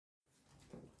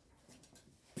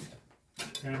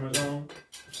Camera's on.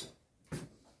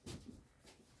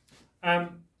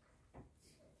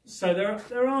 So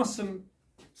there are some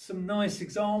nice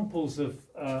examples of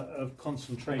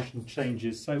concentration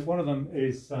changes. So one of them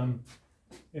is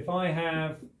if I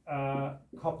have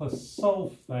copper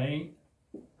sulfate,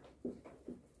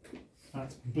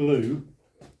 that's blue.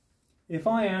 If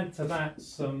I add to that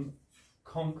some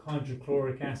conc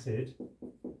hydrochloric acid,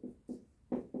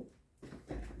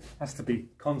 has to be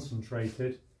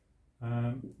concentrated,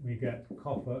 we get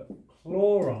copper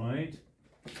chloride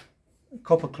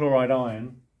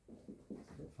ion, a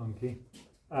bit funky,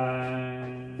 no,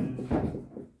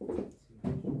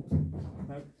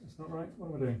 that's not right. What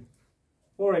am I doing?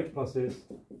 4 H pluses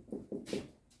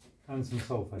and some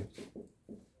sulfate.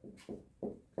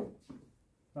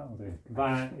 That'll do.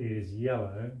 That is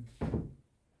yellow.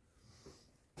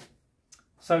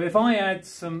 So if I add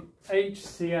some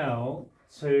HCl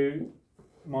to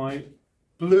my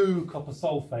blue copper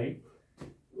sulfate,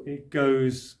 it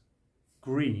goes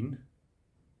green.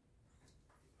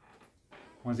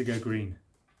 Why does it go green?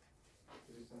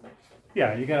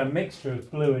 Yeah, you get a mixture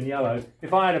of blue and yellow.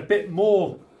 If I add a bit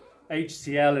more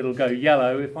HCl, it'll go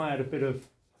yellow. If I add a bit of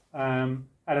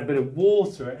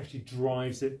water, it actually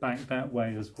drives it back that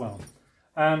way as well.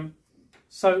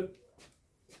 So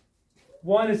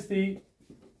why does let's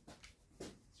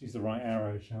use the right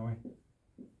arrow, shall we?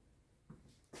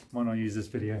 Might not use this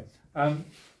video.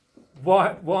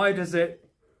 Why does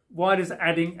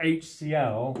adding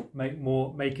HCl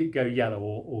make it go yellow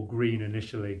or green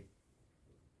initially?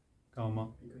 Go on, Mark.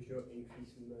 Because you're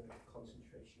increasing the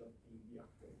concentration of the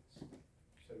reactants.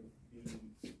 So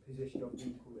the position of the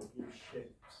equilibrium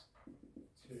shifts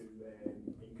to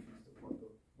increase the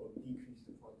product or decrease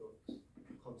the product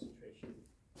concentration,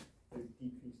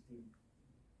 decrease the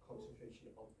concentration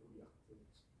of the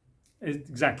reactants.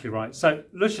 Exactly right. So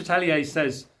Le Chatelier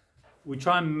says we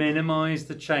try and minimize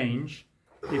the change.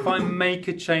 If I make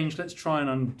a change, let's try and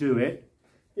undo it.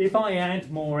 If I add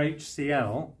more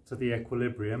HCl to the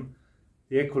equilibrium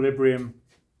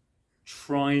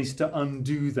tries to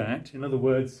undo that. In other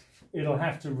words, it'll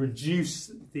have to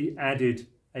reduce the added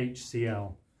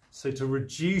HCl. So to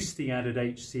reduce the added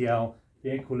HCl,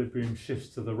 the equilibrium shifts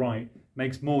to the right,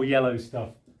 makes more yellow stuff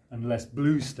and less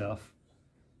blue stuff.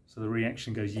 So the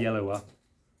reaction goes yellower,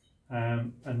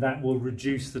 and that will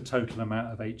reduce the total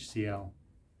amount of HCl.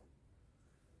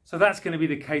 So that's going to be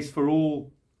the case for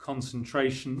all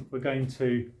concentration. We're going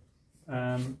to,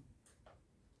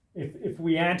 if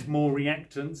we add more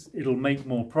reactants, it'll make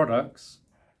more products,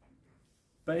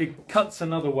 but it cuts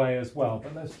another way as well.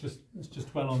 But let's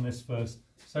just dwell on this first.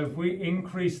 So if we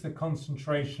increase the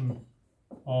concentration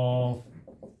of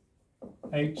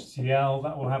HCl,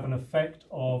 that will have an effect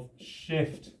of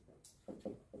shift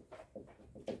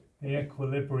the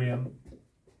equilibrium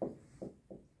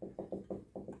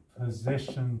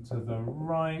position to the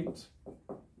right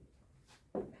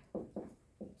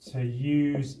to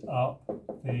use up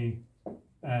the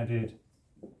added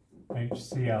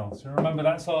HCl. So remember,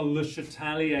 that's our Le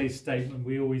Chatelier statement.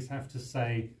 We always have to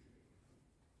say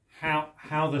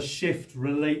how the shift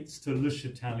relates to Le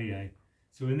Chatelier.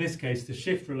 So in this case, the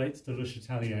shift relates to Le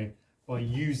Chatelier by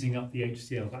using up the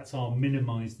HCl. That's our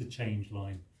minimize the change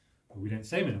line. But we don't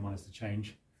say minimize the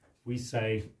change. We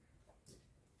say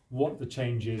what the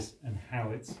change is and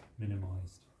how it's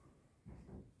minimized.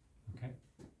 Okay.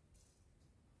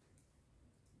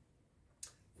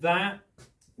 That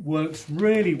works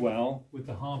really well with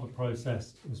the Haber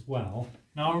process as well.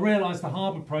 Now I realise the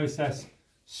Haber process,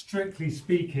 strictly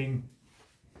speaking,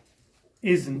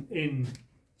 isn't in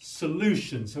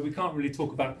solution, so we can't really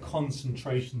talk about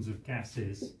concentrations of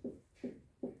gases.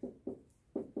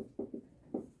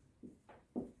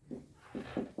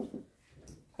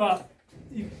 But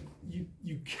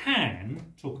you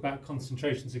can talk about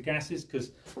concentrations of gases,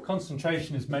 because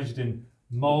concentration is measured in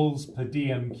moles per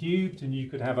dm cubed, and you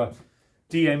could have a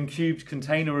dm cubed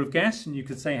container of gas and you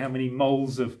could say how many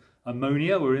moles of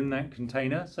ammonia were in that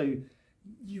container. So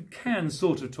you can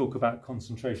sort of talk about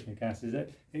concentration of gases.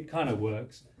 It kind of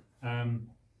works.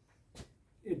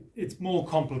 It's more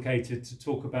complicated to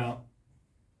talk about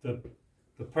the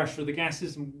pressure of the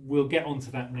gases, and we'll get onto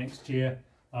that next year.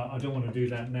 I don't want to do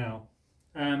that now.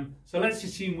 So let's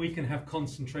assume we can have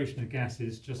concentration of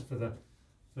gases just for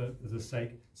the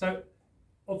sake. So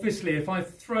obviously, if I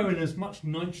throw in as much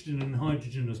nitrogen and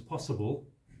hydrogen as possible,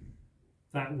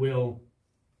 that will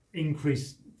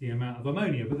increase the amount of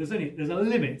ammonia. But there's a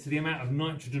limit to the amount of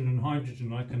nitrogen and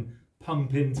hydrogen I can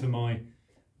pump into my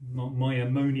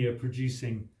ammonia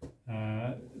producing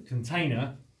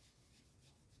container.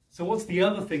 So what's the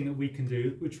other thing that we can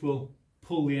do which will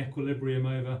pull the equilibrium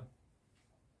over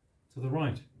to the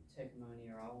right. Take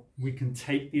ammonia out. We can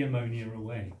take the ammonia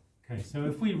away. Okay, so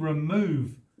if we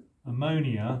remove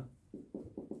ammonia,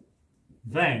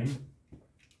 then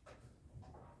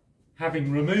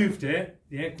having removed it,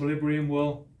 the equilibrium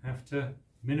will have to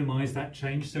minimize that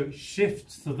change, so it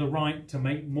shifts to the right to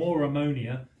make more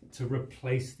ammonia to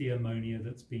replace the ammonia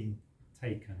that's been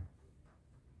taken.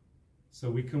 So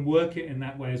we can work it in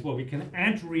that way as well. We can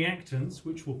add reactants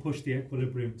which will push the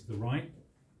equilibrium to the right.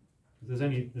 There's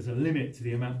a limit to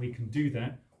the amount we can do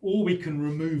that, or we can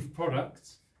remove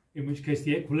products, in which case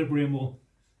the equilibrium will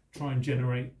try and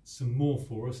generate some more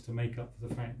for us to make up for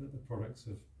the fact that the products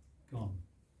have gone.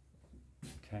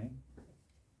 Okay.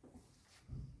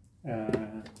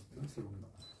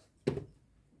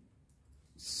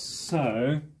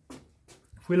 So,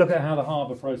 if we look at how the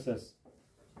Haber process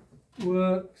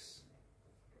works,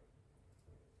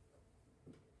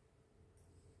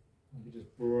 let me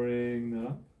just bring that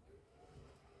up.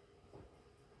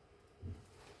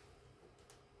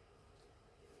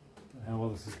 How well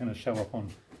this is going to show up on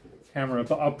camera,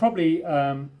 but I'll probably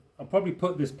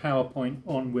put this PowerPoint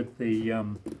on with the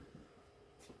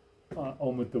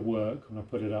work when I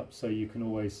put it up, so you can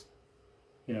always,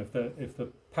 you know, if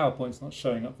the PowerPoint's not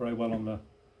showing up very well on the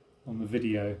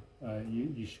video,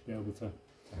 you should be able to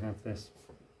have this.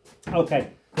 Okay,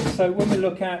 so when we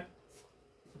look at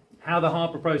how the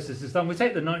Haber process is done, we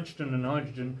take the nitrogen and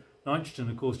hydrogen. Nitrogen,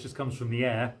 of course, just comes from the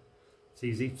air. It's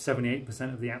easy.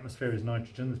 78% of the atmosphere is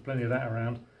nitrogen. There's plenty of that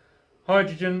around.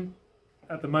 Hydrogen,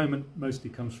 at the moment, mostly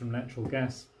comes from natural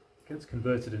gas. It gets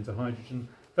converted into hydrogen.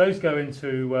 Those go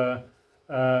into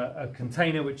a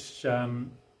container which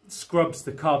scrubs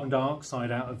the carbon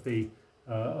dioxide out of the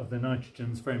nitrogen.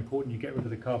 It's very important you get rid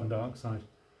of the carbon dioxide.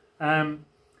 Then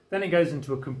it goes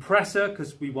into a compressor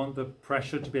because we want the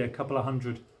pressure to be a couple of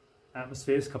hundred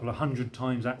atmospheres, a couple of hundred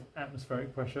times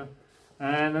atmospheric pressure.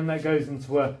 And then that goes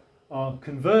into our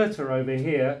converter over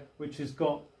here, which has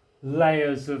got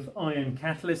layers of iron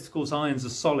catalysts. Of course, ions are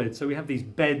solid, so we have these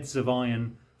beds of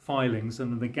iron filings,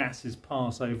 and then the gases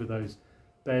pass over those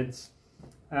beds.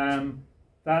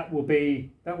 That will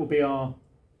be our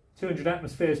 200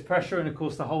 atmospheres pressure, and of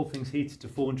course the whole thing's heated to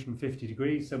 450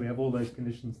 degrees, so we have all those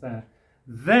conditions there.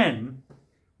 Then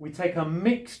we take a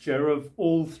mixture of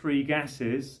all three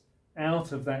gases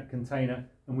out of that container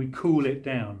and we cool it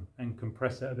down and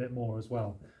compress it a bit more as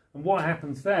well. And what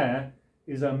happens there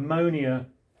is ammonia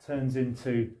turns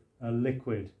into a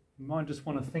liquid. You might just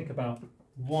want to think about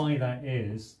why that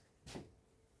is.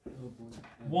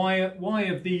 Why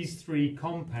of these three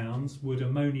compounds would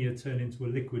ammonia turn into a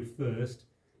liquid first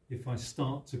if I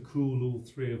start to cool all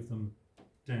three of them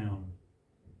down?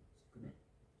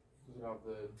 Does it have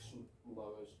the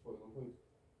lowest boiling point?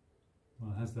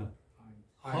 Well, it has the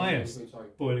highest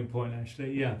boiling point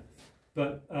actually, yeah.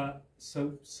 But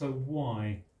so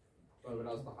why? Well, it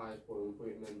has the highest boiling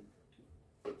point, and then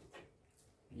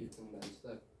you condense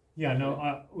it. Yeah,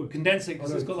 no, we'll condense it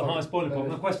because it's got the highest boiling point.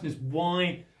 My question is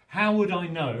why? How would I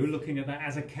know, looking at that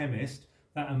as a chemist,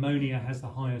 that ammonia has the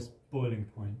highest boiling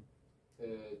point?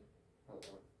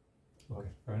 Okay,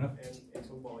 fair enough. It's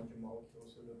a larger molecule,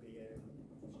 so there'll be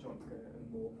stronger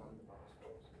and more van der Waals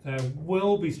forces. There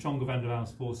will be stronger van der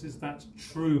Waals forces, that's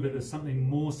true, but there's something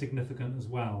more significant as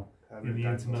well in the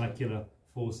intermolecular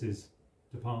forces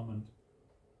department.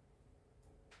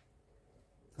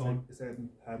 Go on. Is there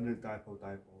permanent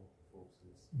dipole-dipole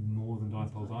forces? More than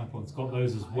dipole-dipole. It's got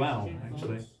those as well,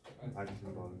 actually.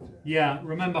 Hydrogen bonds, yeah,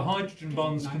 remember hydrogen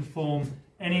bonds can form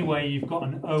anyway. You've got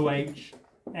an OH,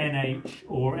 NH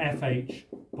or FH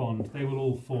bond. They will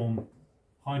all form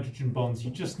hydrogen bonds. You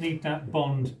just need that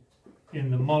bond in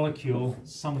the molecule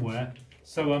somewhere.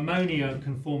 So ammonia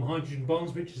can form hydrogen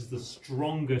bonds, which is the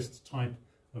strongest type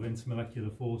of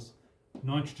intermolecular force.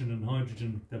 Nitrogen and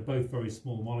hydrogen, they're both very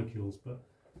small molecules, but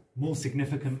more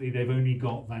significantly, they've only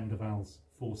got van der Waals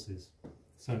forces.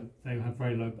 So they have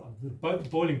very low. The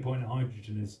boiling point of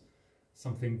hydrogen is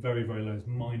something very, very low. It's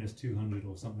minus 200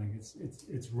 or something.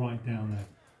 It's right down there.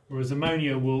 Whereas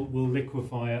ammonia will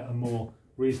liquefy at a more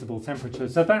reasonable temperature.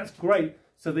 So that's great.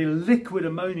 So the liquid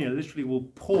ammonia literally will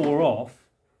pour off.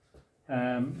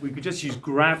 We could just use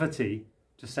gravity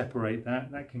to separate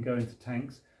that. That can go into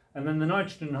tanks. And then the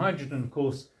nitrogen and hydrogen, of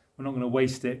course, we're not going to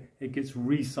waste it. It gets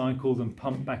recycled and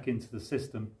pumped back into the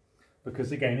system.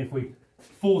 Because again, if we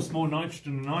force more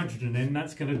nitrogen and hydrogen in,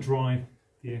 that's going to drive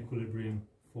the equilibrium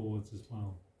forwards as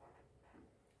well.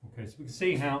 Okay, so we can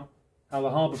see how the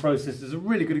Haber process is a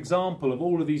really good example of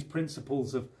all of these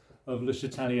principles of Le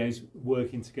Chatelier's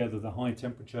working together: the high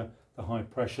temperature, the high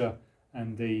pressure,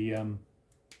 and the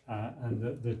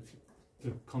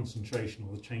concentration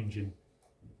or the change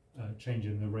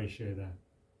in the ratio there.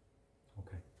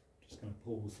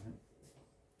 pause that.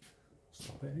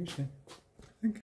 Stop it actually.